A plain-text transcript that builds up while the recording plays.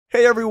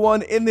Hey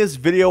everyone, in this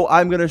video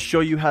I'm going to show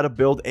you how to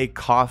build a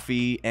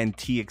coffee and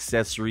tea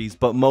accessories,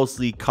 but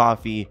mostly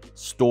coffee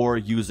store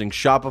using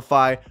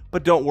Shopify.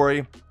 But don't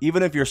worry,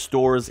 even if your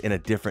store is in a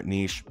different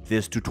niche,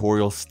 this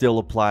tutorial still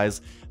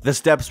applies. The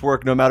steps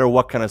work no matter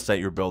what kind of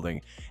site you're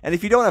building. And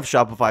if you don't have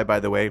Shopify,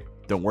 by the way,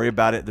 don't worry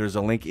about it. There's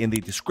a link in the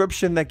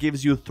description that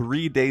gives you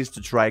 3 days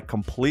to try it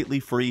completely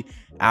free.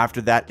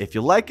 After that, if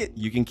you like it,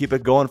 you can keep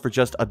it going for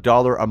just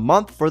 $1 a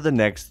month for the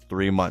next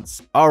 3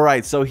 months. All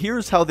right, so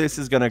here's how this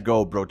is gonna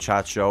go,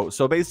 brochacho.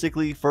 So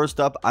basically,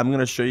 first up, I'm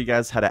gonna show you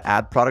guys how to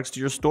add products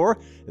to your store.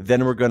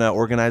 Then we're gonna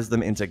organize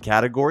them into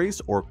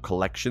categories or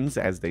collections,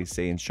 as they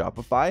say in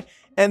Shopify.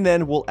 And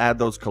then we'll add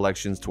those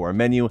collections to our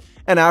menu.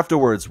 And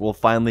afterwards, we'll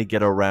finally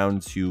get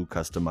around to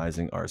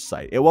customizing our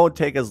site. It won't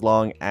take as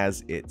long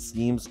as it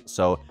seems,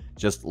 so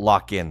just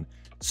lock in.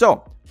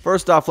 So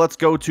first off, let's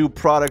go to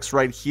products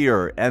right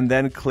here and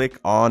then click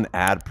on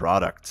add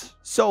product.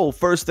 So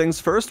first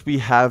things first, we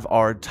have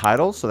our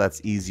title. So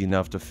that's easy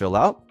enough to fill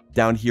out.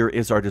 Down here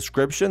is our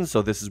description.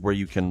 So this is where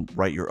you can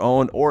write your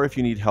own, or if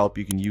you need help,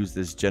 you can use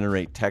this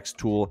generate text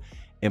tool,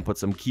 input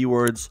some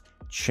keywords,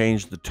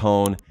 change the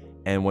tone,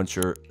 and once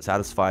you're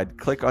satisfied,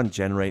 click on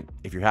generate.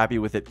 If you're happy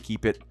with it,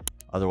 keep it.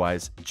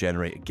 Otherwise,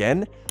 generate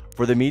again.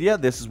 For the media,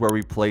 this is where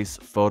we place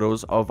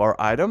photos of our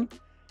item.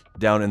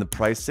 Down in the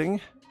pricing,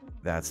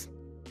 that's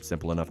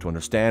simple enough to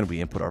understand. We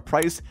input our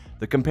price.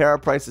 The compare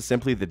price is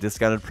simply the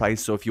discounted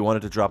price. So if you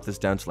wanted to drop this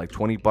down to like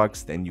 20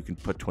 bucks, then you can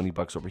put 20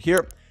 bucks over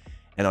here.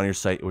 And on your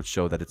site, it would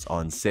show that it's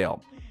on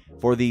sale.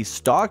 For the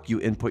stock,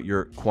 you input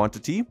your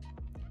quantity.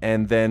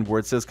 And then where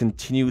it says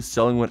continue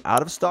selling when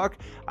out of stock,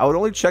 I would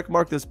only check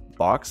mark this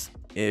box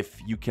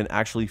if you can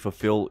actually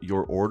fulfill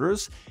your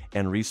orders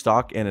and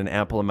restock in an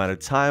ample amount of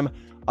time.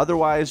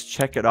 Otherwise,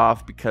 check it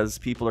off because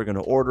people are going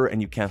to order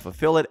and you can't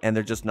fulfill it, and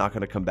they're just not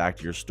going to come back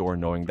to your store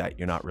knowing that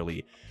you're not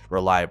really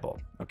reliable.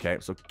 Okay,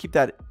 so keep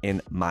that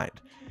in mind.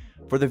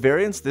 For the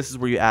variants, this is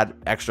where you add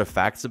extra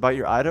facts about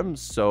your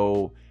items.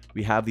 So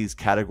we have these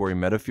category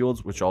meta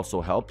fields, which also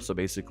help. So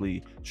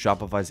basically,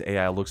 Shopify's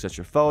AI looks at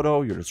your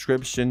photo, your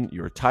description,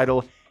 your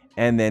title,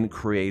 and then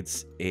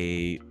creates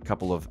a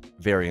couple of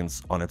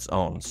variants on its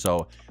own.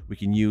 So we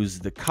can use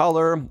the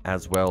color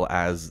as well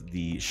as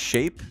the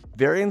shape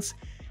variants.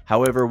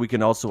 However, we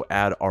can also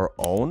add our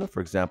own. For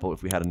example,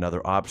 if we had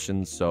another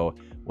option, so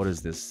what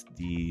is this?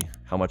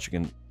 How much you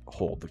can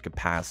hold, the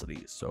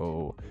capacity.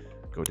 So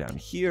go down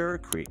here,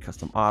 create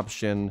custom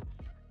option,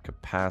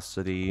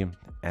 capacity,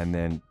 and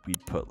then we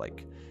put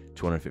like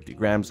 250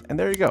 grams, and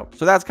there you go.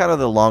 So that's kind of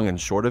the long and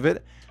short of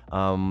it.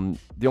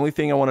 The only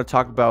thing I want to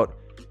talk about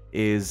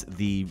is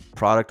the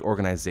product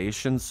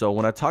organization. So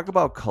when I talk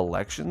about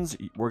collections,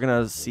 we're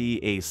gonna see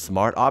a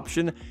smart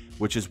option,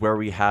 which is where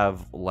we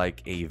have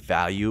like a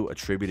value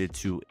attributed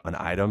to an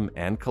item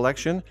and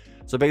collection.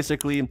 So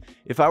basically,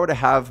 if I were to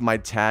have my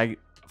tag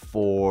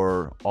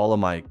for all of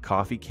my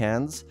coffee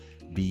cans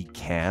be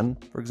can,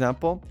 for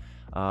example,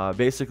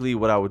 basically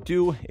what I would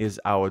do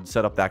is I would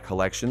set up that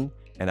collection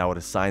and I would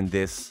assign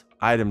this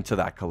item to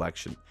that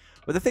collection.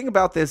 But the thing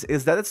about this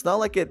is that it's not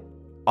like it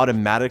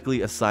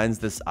automatically assigns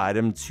this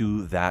item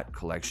to that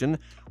collection.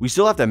 We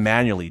still have to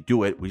manually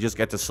do it. We just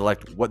get to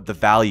select what the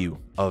value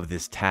of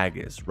this tag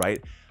is,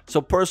 right?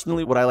 So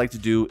personally, what I like to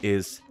do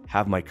is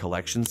have my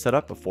collection set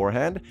up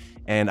beforehand,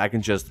 and I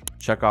can just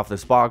check off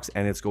this box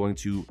and it's going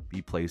to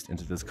be placed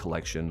into this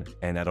collection,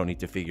 and I don't need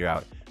to figure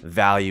out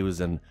values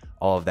and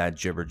all of that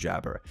jibber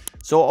jabber.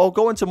 So I'll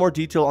go into more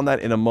detail on that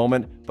in a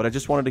moment, but I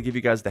just wanted to give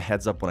you guys the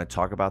heads up when I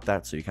talk about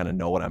that so you kind of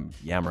know what I'm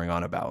yammering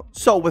on about.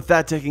 So with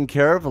that taken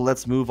care of,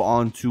 let's move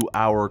on to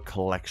our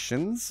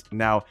collections.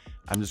 Now,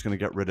 I'm just going to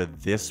get rid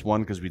of this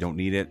one because we don't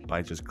need it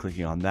by just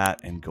clicking on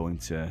that and going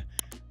to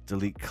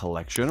delete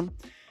collection.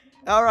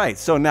 All right,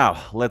 so now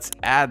let's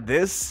add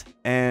this.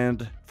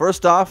 And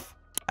first off,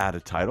 add a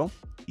title.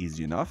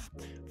 Easy enough.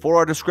 For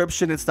our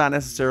description, it's not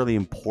necessarily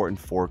important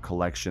for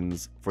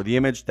collections. For the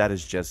image, that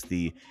is just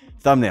the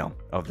thumbnail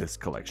of this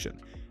collection.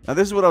 Now,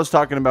 this is what I was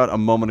talking about a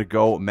moment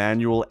ago,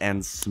 manual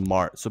and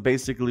smart. So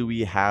basically,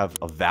 we have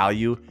a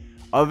value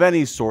of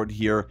any sort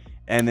here,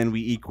 and then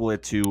we equal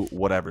it to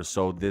whatever.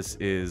 So this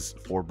is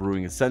for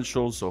brewing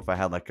essentials. So if I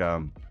had like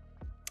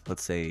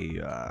let's say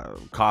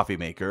coffee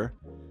maker,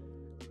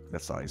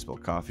 that's not how you spell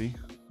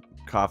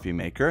coffee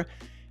maker,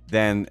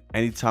 then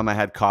anytime I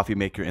had coffee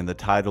maker in the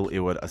title, it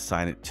would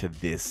assign it to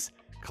this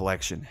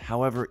collection.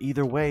 However,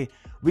 either way,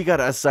 we got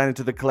to assign it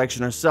to the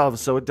collection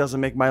ourselves, so it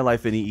doesn't make my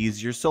life any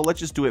easier. So let's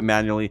just do it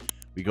manually.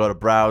 We go to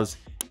browse,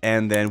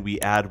 and then we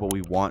add what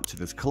we want to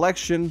this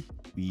collection.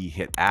 We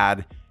hit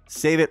add,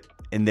 save it,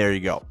 and there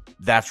you go.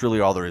 That's really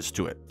all there is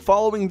to it.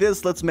 Following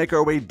this, let's make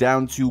our way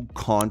down to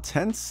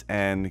contents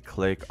and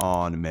click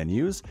on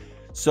menus.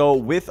 So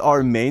with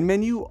our main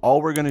menu,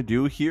 all we're going to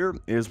do here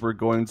is we're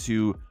going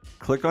to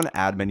click on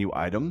add menu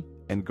item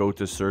and go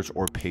to search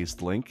or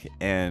paste link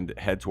and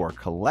head to our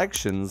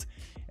collections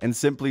and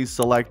simply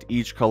select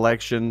each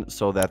collection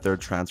so that they're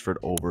transferred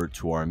over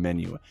to our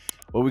menu.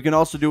 What we can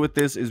also do with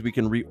this is we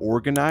can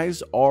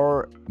reorganize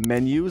our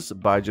menus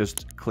by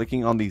just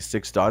clicking on these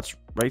 6 dots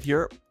right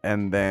here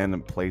and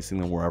then placing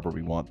them wherever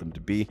we want them to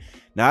be.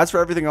 Now, as for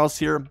everything else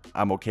here,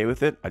 I'm okay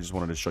with it. I just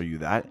wanted to show you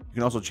that. You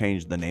can also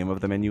change the name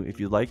of the menu if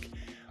you'd like.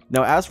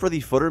 Now, as for the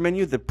footer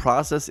menu, the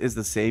process is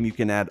the same. You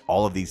can add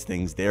all of these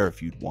things there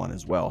if you'd want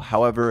as well.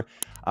 However,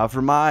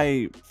 for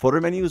my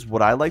footer menus,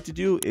 what I like to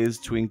do is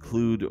to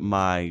include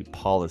my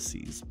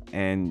policies,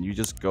 and you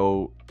just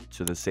go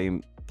to the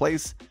same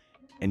place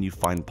and you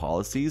find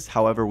policies.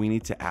 However, we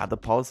need to add the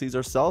policies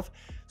ourselves.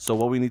 So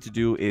what we need to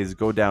do is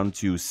go down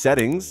to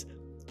settings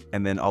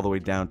and then all the way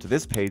down to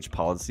this page,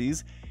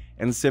 policies,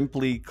 and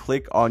simply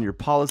click on your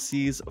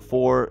policies.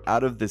 For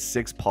out of the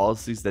 6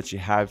 policies that you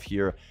have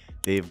here,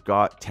 they've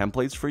got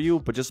templates for you,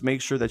 but just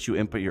make sure that you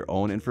input your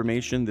own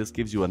information. This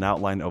gives you an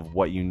outline of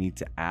what you need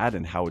to add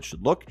and how it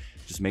should look.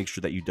 Just make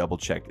sure that you double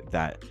check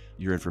that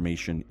your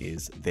information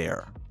is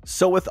there.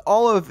 So with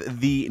all of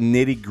the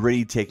nitty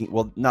gritty taking,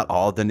 well, not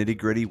all the nitty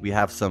gritty, we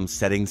have some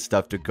setting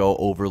stuff to go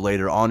over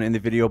later on in the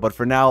video, but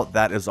for now,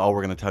 that is all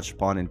we're going to touch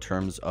upon in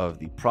terms of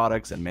the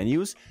products and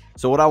menus.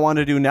 So what I want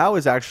to do now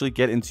is actually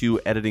get into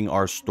editing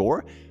our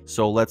store.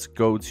 So let's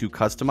go to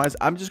customize.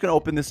 I'm just going to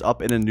open this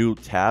up in a new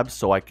tab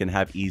so I can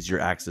have easier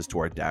access to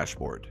our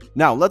dashboard.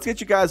 Now let's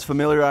get you guys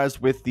familiarized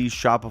with the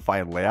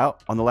Shopify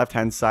layout. On the left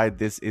hand side,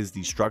 this is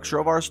the structure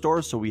of our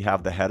store. So we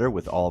have the header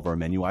with all of our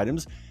menu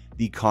items,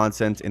 the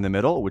content in the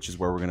middle, which is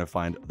where we're going to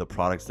find the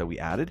products that we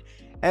added.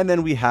 And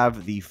then we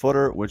have the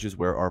footer, which is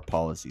where our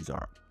policies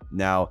are.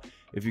 Now,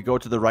 if you go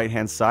to the right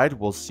hand side,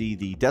 we'll see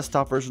the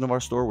desktop version of our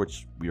store,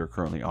 which we are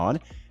currently on,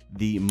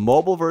 the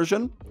mobile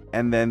version,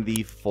 and then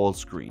the full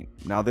screen.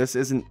 Now, this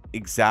isn't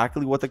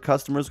exactly what the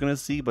customer is going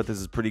to see, but this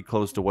is pretty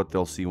close to what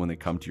they'll see when they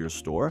come to your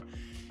store.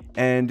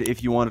 And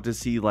if you wanted to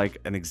see like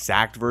an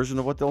exact version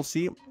of what they'll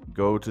see,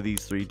 go to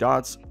these 3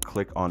 dots,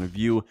 click on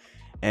view,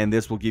 and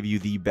this will give you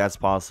the best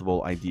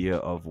possible idea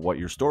of what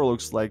your store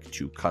looks like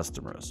to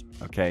customers.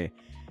 Okay.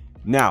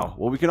 Now,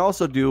 what we can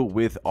also do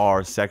with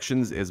our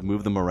sections is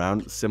move them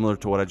around, similar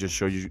to what I just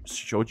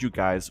showed you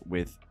guys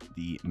with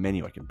the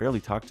menu. I can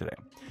barely talk today.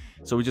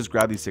 So we just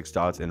grab these 6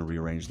 dots and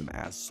rearrange them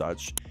as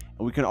such.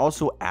 And we can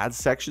also add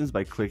sections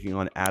by clicking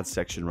on add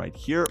section right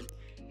here.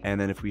 And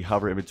then if we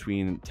hover in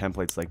between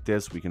templates like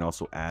this, we can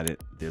also add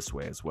it this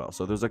way as well.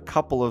 So there's a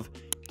couple of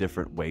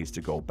different ways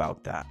to go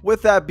about that.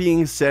 With that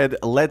being said,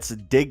 let's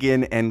dig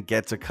in and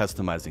get to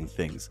customizing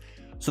things.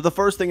 So the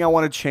first thing I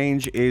want to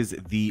change is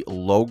the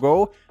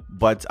logo,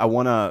 but I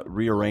want to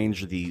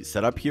rearrange the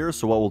setup here.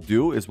 So what we'll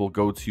do is we'll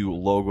go to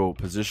logo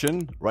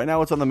position. Right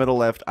now it's on the middle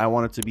left. I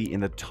want it to be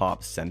in the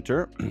top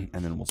center, and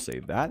then we'll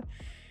save that.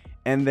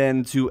 And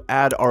then to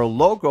add our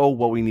logo,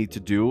 what we need to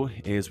do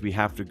is we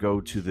have to go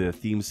to the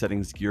theme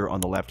settings gear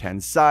on the left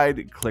hand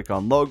side, click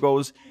on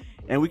logos,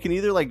 and we can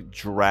either like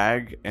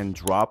drag and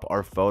drop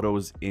our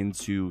photos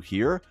into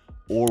here,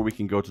 or we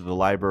can go to the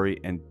library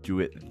and do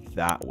it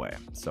that way.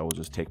 So we'll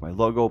just take my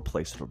logo,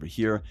 place it over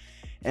here.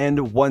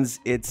 And once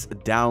it's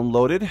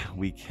downloaded,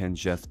 we can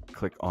just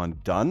click on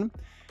done,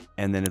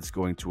 and then it's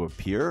going to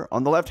appear.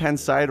 On the left hand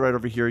side right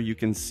over here, you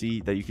can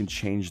see that you can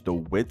change the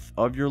width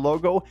of your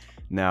logo.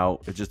 Now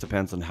it just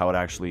depends on how it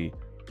actually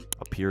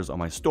appears on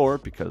my store,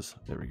 because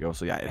there we go.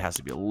 So yeah, it has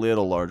to be a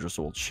little larger.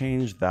 So we'll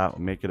change that,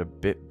 we'll make it a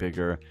bit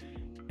bigger.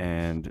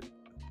 And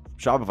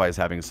Shopify is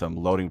having some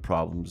loading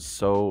problems,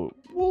 so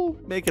we'll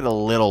make it a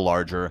little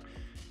larger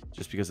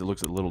just because it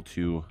looks a little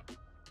too,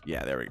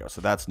 yeah, there we go.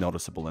 So that's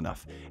noticeable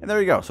enough. And there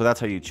you go. So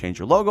that's how you change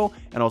your logo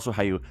and also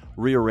how you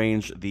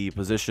rearrange the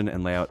position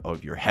and layout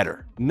of your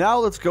header. Now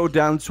let's go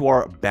down to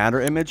our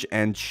banner image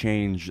and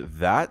change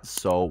that.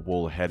 So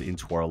we'll head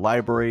into our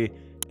library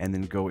and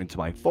then go into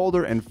my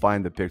folder and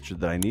find the picture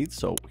that I need.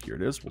 So here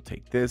it is. We'll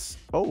take this.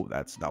 Oh,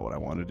 that's not what I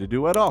wanted to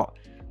do at all.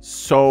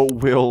 So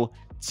we'll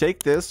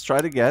take this, try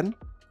it again.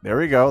 There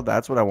we go.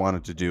 That's what I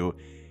wanted to do.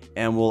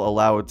 And we'll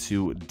allow it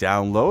to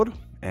download.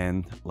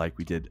 And like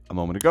we did a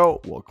moment ago,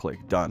 we'll click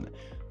done.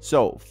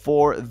 So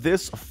for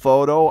this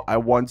photo, I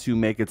want to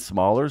make it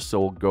smaller. So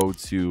we'll go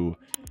to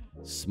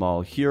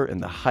small here in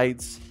the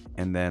heights,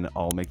 and then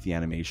I'll make the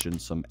animation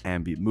some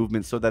ambient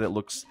movement so that it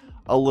looks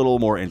a little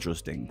more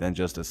interesting than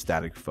just a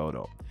static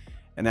photo.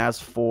 And as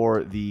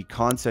for the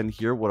content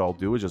here, what I'll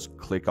do is just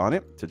click on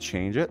it to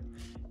change it.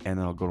 And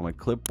then I'll go to my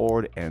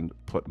clipboard and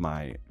put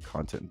my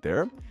content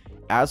there.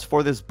 As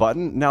for this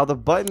button, now the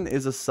button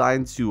is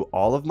assigned to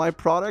all of my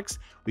products.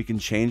 We can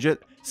change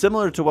it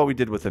similar to what we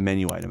did with the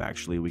menu item.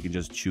 Actually, we can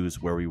just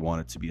choose where we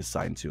want it to be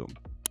assigned to.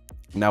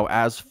 Now,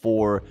 as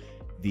for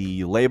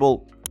the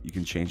label, you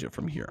can change it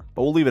from here,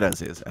 but we'll leave it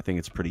as is. I think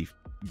it's pretty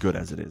good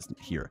as it is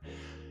here.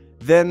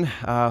 Then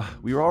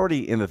we were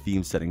already in the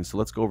theme settings, so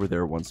let's go over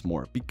there once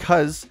more,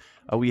 because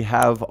we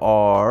have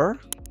our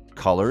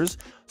colors.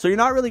 So you're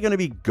not really going to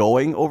be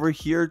going over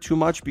here too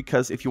much,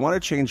 because if you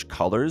want to change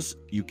colors,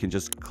 you can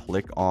just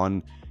click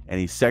on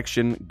any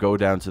section, go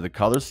down to the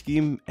color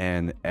scheme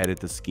and edit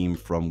the scheme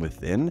from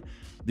within.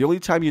 The only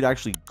time you'd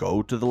actually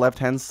go to the left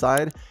hand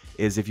side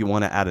is if you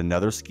want to add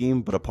another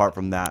scheme, but apart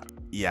from that,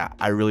 yeah,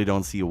 I really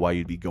don't see why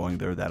you'd be going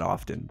there that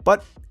often,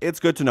 but it's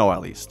good to know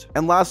at least.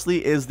 And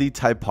lastly is the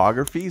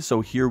typography.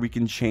 So here we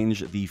can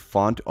change the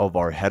font of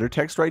our header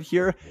text right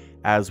here,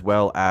 as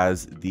well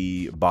as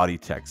the body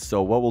text.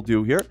 So what we'll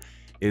do here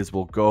is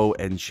we'll go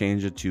and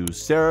change it to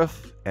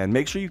serif, and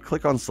make sure you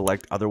click on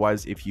select.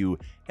 Otherwise, if you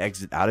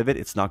exit out of it,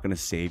 it's not going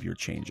to save your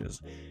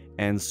changes.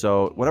 And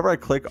so whenever I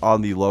click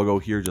on the logo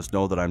here, just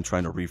know that I'm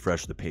trying to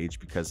refresh the page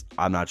because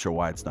I'm not sure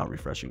why it's not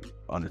refreshing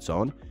on its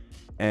own.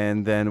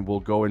 And then we'll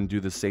go and do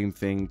the same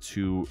thing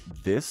to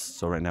this.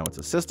 So right now it's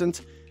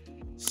assistant,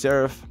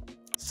 serif,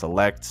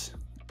 select,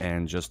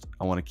 and just,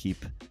 I want to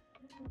keep,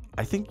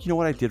 I think, you know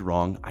what I did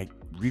wrong? I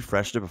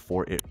refreshed it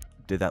before it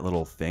did that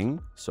little thing.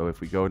 So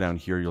if we go down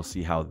here, you'll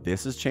see how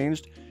this has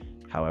changed.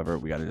 However,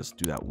 we got to just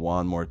do that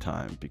one more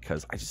time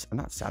because I'm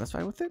not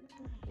satisfied with it.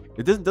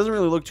 It doesn't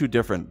really look too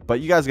different,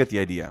 but you guys get the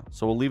idea.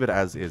 So we'll leave it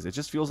as is. It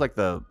just feels like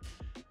the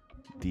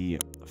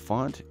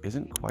font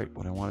isn't quite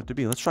what I want it to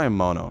be. Let's try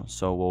mono.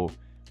 So we'll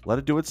let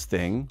it do its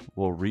thing.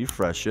 We'll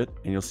refresh it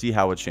and you'll see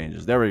how it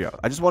changes. There we go.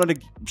 I just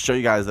wanted to show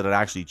you guys that it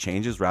actually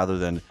changes rather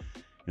than, you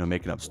know,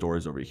 making up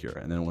stories over here.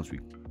 And then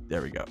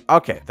there we go.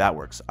 Okay, that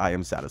works. I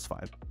am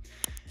satisfied.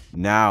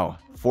 Now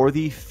for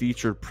the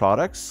featured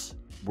products,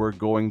 we're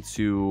going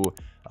to,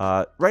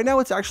 right now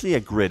it's actually a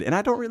grid, and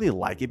I don't really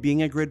like it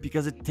being a grid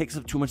because it takes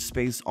up too much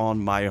space on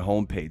my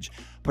homepage,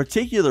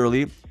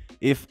 particularly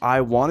if I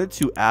wanted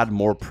to add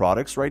more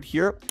products right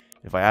here.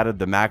 If I added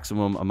the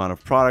maximum amount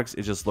of products,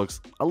 it just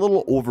looks a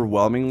little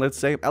overwhelming, let's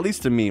say, at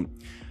least to me.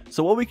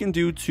 So what we can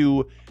do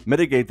to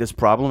mitigate this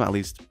problem, at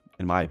least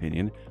in my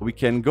opinion, we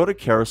can go to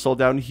carousel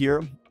down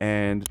here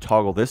and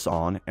toggle this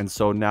on. And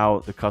so now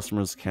the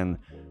customers can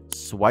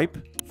swipe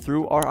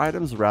through our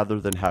items rather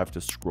than have to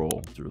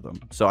scroll through them.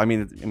 So, I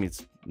mean,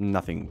 it's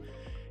nothing.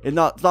 It's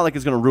not like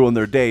it's going to ruin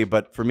their day,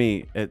 but for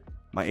me,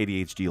 my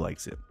ADHD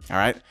likes it. All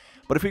right.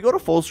 But if we go to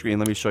full screen,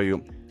 let me show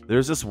you,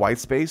 there's this white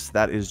space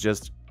that is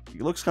just,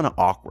 it looks kind of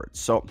awkward.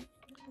 So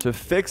to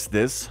fix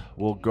this,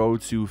 we'll go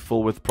to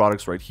full width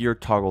products right here,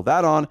 toggle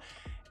that on.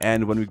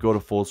 And when we go to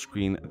full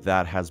screen,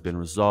 that has been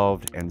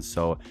resolved. And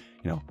so,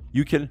 you know,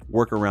 you can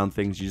work around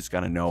things. You just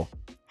got to know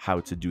how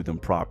to do them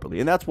properly.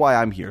 And that's why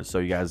I'm here. So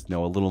you guys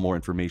know a little more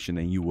information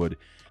than you would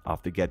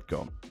off the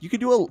get-go. You can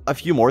do a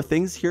few more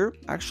things here.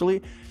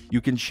 Actually, you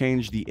can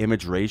change the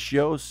image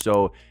ratio.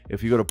 So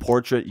if you go to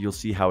portrait, you'll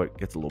see how it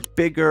gets a little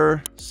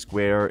bigger.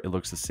 Square, it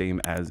looks the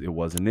same as it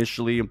was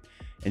initially.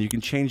 And you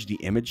can change the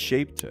image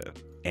shape to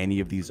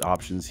any of these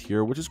options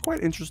here, which is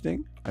quite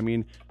interesting. I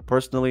mean,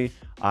 personally,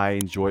 I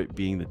enjoy it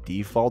being the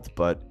default,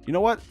 but you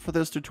know what? For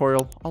this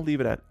tutorial, I'll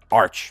leave it at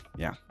arch.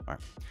 Yeah, all right.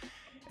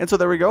 And so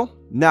there we go.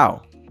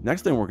 Now,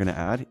 next thing we're going to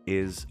add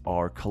is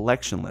our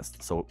collection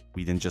list. So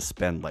we didn't just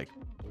spend like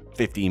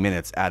 15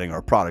 minutes adding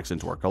our products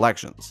into our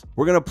collections.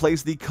 We're going to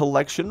place the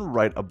collection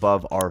right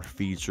above our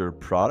featured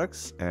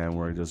products, and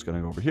we're just going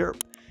to go over here.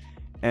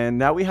 And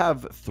now we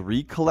have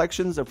 3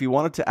 collections. If we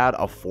wanted to add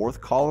a 4th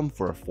column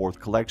for a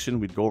 4th collection,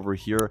 we'd go over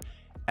here,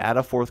 add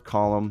a 4th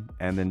column,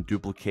 and then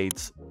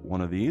duplicate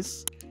one of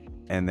these.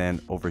 And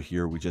then over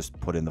here, we just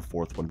put in the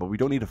 4th one, but we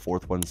don't need a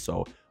 4th one.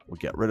 So we'll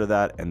get rid of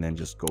that and then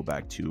just go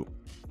back to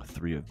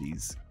 3 of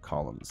these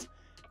columns.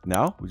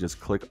 Now we just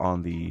click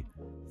on the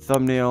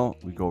thumbnail.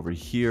 We go over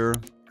here,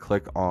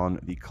 click on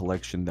the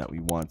collection that we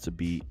want to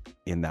be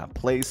in that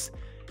place,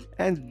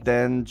 and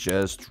then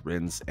just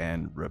rinse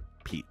and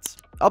repeat.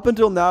 Up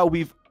until now,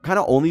 we've kind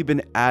of only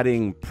been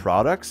adding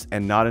products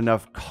and not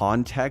enough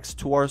context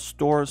to our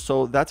store.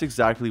 So that's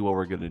exactly what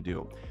we're going to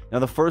do. Now,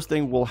 the first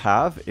thing we'll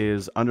have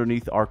is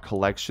underneath our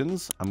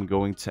collections, I'm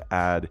going to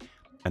add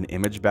an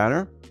image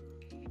banner,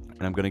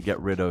 and I'm going to get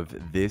rid of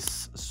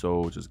this.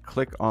 So just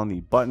click on the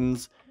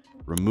buttons,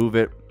 remove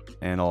it,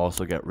 and I'll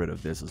also get rid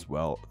of this as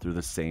well through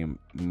the same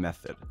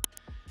method.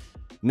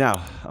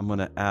 Now, I'm going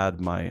to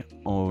add my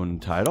own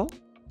title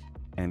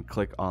and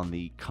click on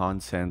the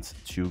content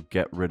to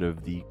get rid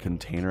of the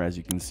container, as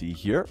you can see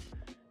here,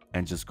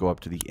 and just go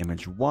up to the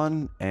image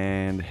 1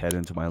 and head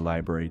into my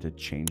library to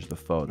change the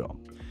photo.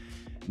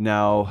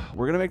 Now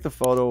we're going to make the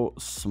photo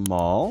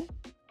small,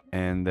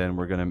 and then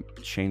we're going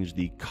to change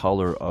the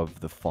color of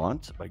the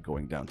font by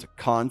going down to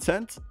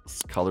content,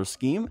 color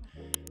scheme,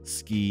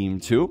 scheme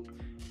 2.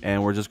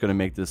 And we're just going to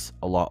make this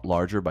a lot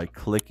larger by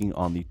clicking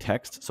on the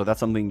text. So that's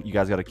something you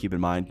guys got to keep in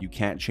mind. You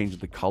can't change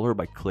the color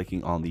by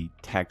clicking on the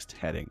text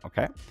heading.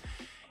 Okay.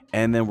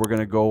 And then we're going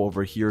to go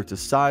over here to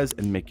size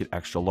and make it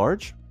extra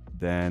large.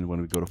 Then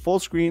when we go to full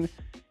screen,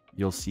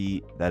 you'll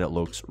see that it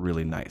looks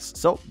really nice.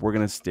 So we're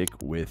going to stick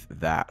with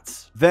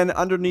that. Then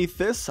underneath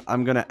this,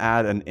 I'm going to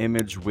add an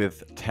image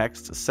with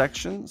text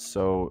section.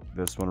 So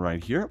this one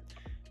right here.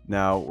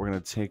 Now we're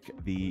going to take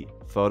the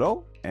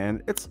photo,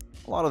 and it's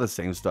a lot of the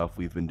same stuff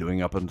we've been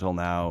doing up until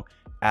now,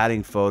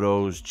 adding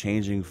photos,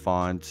 changing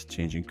font,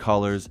 changing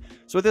colors.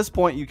 So at this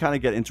point, you kind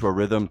of get into a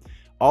rhythm.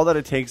 All that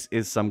it takes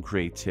is some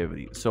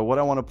creativity. So what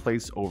I want to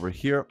place over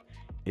here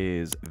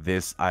is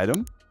this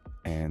item.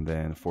 And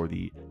then for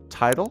the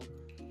title,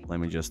 let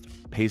me just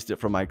paste it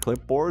from my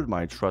clipboard,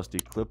 my trusty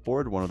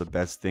clipboard, one of the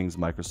best things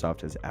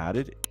Microsoft has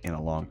added in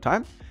a long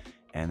time.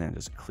 and then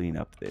just clean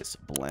up this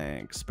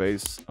blank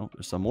space. Oh,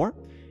 there's some more.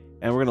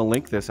 And we're going to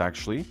link this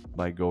actually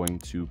by going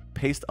to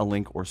paste a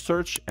link or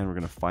search, and we're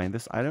going to find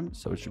this item.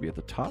 So it should be at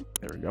the top.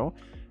 There we go.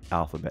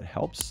 Alphabet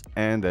helps.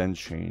 And then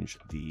change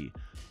the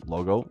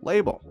logo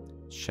label.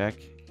 Check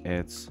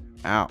it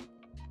out.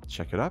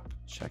 Check it up.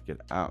 Check it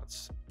out.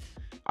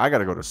 I got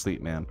to go to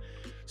sleep, man.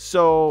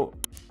 So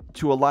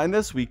to align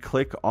this, we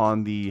click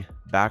on the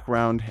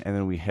background and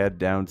then we head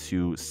down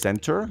to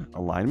center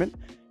alignment.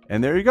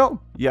 And there you go.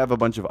 You have a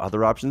bunch of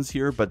other options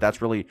here, but that's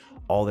really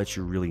all that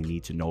you really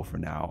need to know for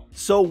now.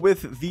 So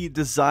with the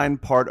design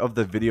part of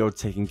the video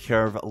taken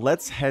care of,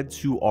 let's head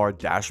to our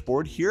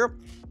dashboard here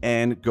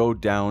and go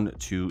down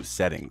to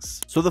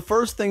settings. So the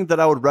first thing that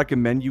I would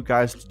recommend you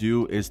guys to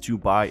do is to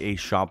buy a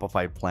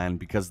Shopify plan,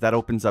 because that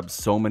opens up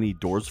so many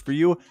doors for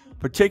you,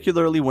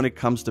 particularly when it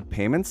comes to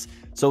payments.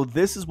 So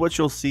this is what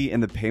you'll see in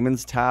the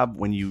payments tab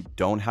when you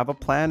don't have a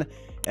plan.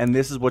 And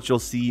this is what you'll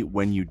see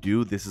when you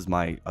do. This is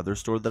my other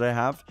store that I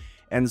have.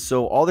 And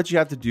so all that you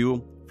have to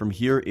do from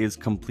here is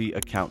complete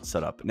account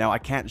setup. Now, I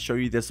can't show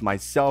you this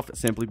myself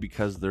simply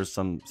because there's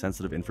some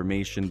sensitive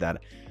information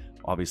that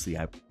obviously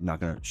I'm not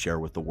going to share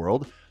with the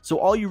world. So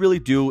all you really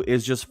do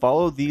is just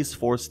follow these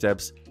 4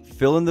 steps,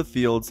 fill in the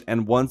fields,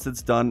 and once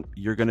it's done,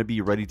 you're going to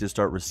be ready to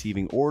start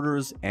receiving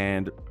orders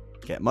and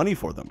get money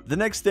for them. The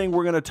next thing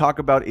we're going to talk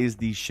about is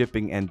the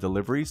shipping and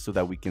delivery, so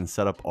that we can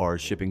set up our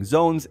shipping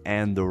zones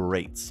and the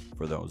rates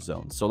for those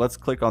zones. So let's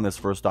click on this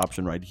first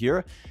option right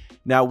here.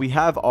 Now we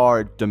have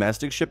our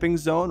domestic shipping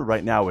zone.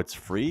 Right now it's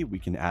free. We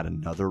can add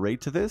another rate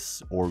to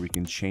this, or we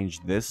can change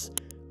this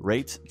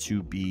rate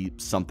to be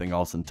something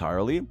else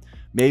entirely.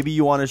 Maybe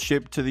you want to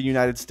ship to the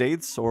United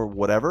States or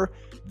whatever,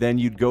 then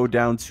you'd go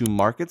down to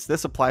markets.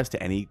 This applies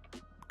to any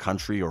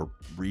country or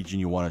region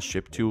you want to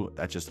ship to.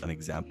 That's just an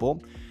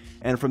example.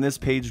 And from this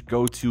page,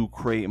 go to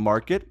create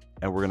market,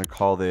 and we're going to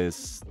call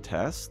this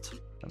test.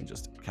 Let me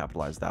just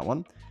capitalize that one.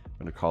 I'm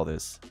going to call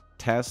this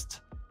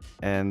test.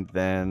 And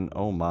then,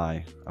 oh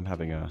my, I'm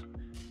having a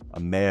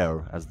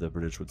mare, as the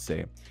British would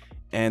say.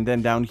 And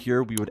then down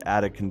here, we would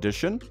add a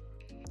condition.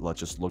 Let's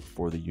just look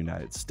for the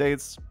United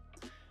States.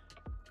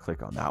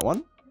 Click on that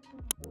one.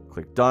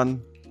 Click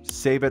done.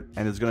 Save it.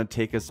 And it's going to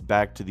take us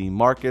back to the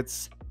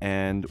markets.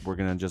 And we're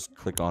going to just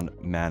click on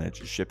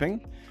manage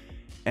shipping.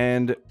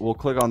 And we'll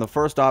click on the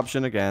first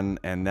option again,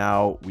 and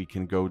now we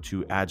can go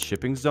to add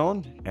shipping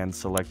zone and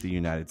select the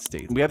United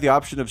States. We have the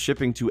option of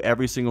shipping to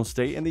every single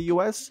state in the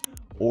US,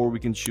 or we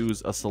can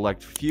choose a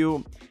select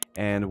few.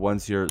 And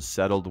once you're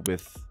settled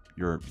with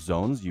your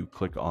zones, you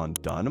click on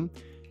done.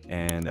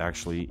 And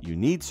actually you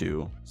need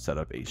to set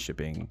up a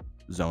shipping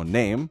zone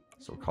name.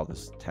 So we'll call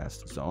this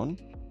test zone.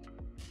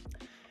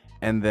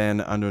 And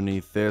then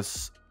underneath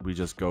this, we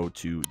just go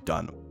to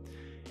done.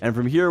 And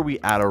from here, we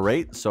add a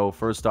rate. So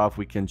first off,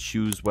 we can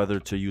choose whether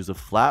to use a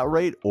flat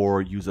rate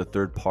or use a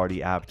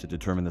third-party app to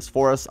determine this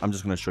for us. I'm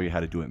just going to show you how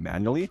to do it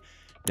manually.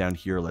 Down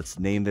here, let's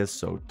name this.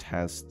 So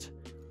test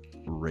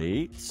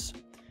rates.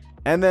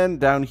 And then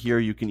down here,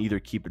 you can either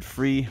keep it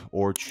free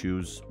or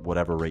choose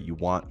whatever rate you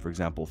want. For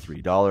example,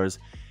 $3.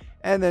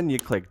 And then you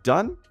click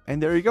done.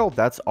 And there you go.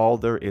 That's all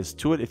there is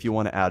to it. If you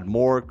want to add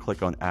more,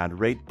 click on add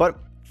rate. But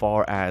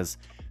far as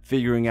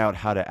figuring out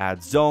how to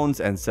add zones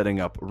and setting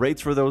up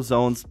rates for those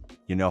zones,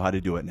 you know how to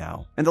do it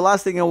now. And the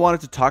last thing I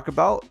wanted to talk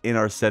about in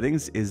our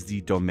settings is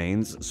the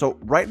domains. So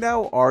right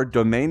now our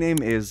domain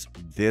name is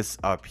this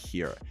up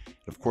here.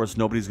 Of course,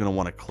 nobody's going to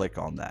want to click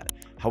on that.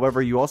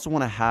 However, you also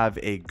want to have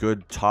a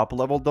good top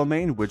level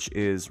domain, which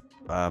is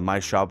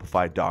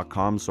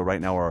myshopify.com. So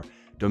right now our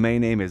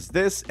domain name is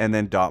this, and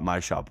then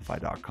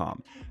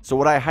 .myshopify.com. So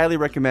what I highly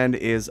recommend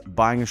is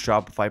buying a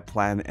Shopify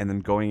plan and then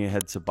going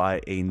ahead to buy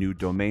a new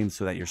domain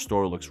so that your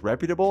store looks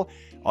reputable.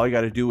 All you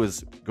got to do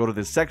is go to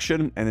this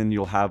section, and then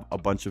you'll have a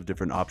bunch of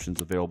different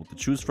options available to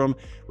choose from,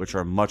 which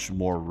are much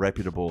more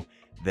reputable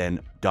than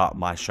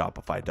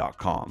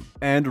 .myshopify.com.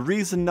 And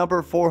reason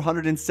number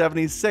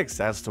 476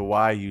 as to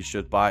why you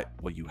should buy,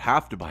 well, you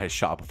have to buy a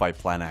Shopify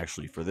plan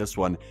actually for this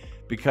one,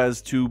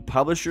 because to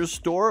publish your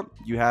store,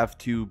 you have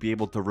to be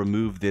able to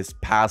remove this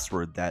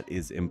password that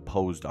is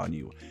imposed on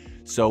you.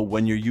 So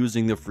when you're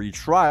using the free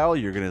trial,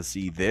 you're going to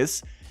see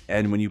this.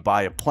 And when you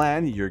buy a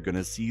plan, you're going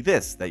to see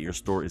this, that your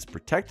store is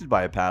protected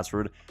by a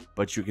password,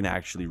 but you can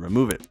actually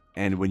remove it.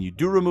 And when you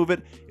do remove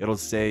it, it'll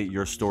say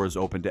your store is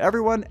open to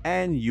everyone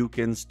and you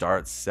can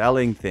start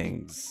selling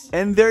things.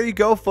 And there you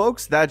go,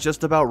 folks. That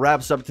just about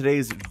wraps up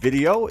today's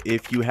video.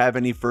 If you have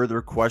any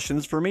further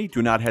questions for me,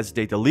 do not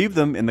hesitate to leave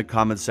them in the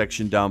comment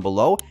section down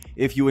below.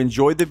 If you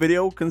enjoyed the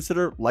video,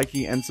 consider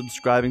liking and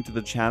subscribing to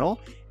the channel.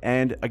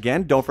 And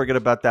again, don't forget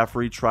about that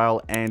free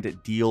trial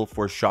and deal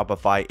for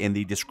Shopify in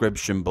the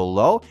description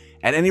below.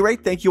 At any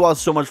rate, thank you all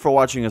so much for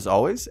watching as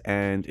always.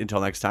 And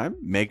until next time,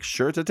 make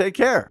sure to take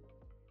care.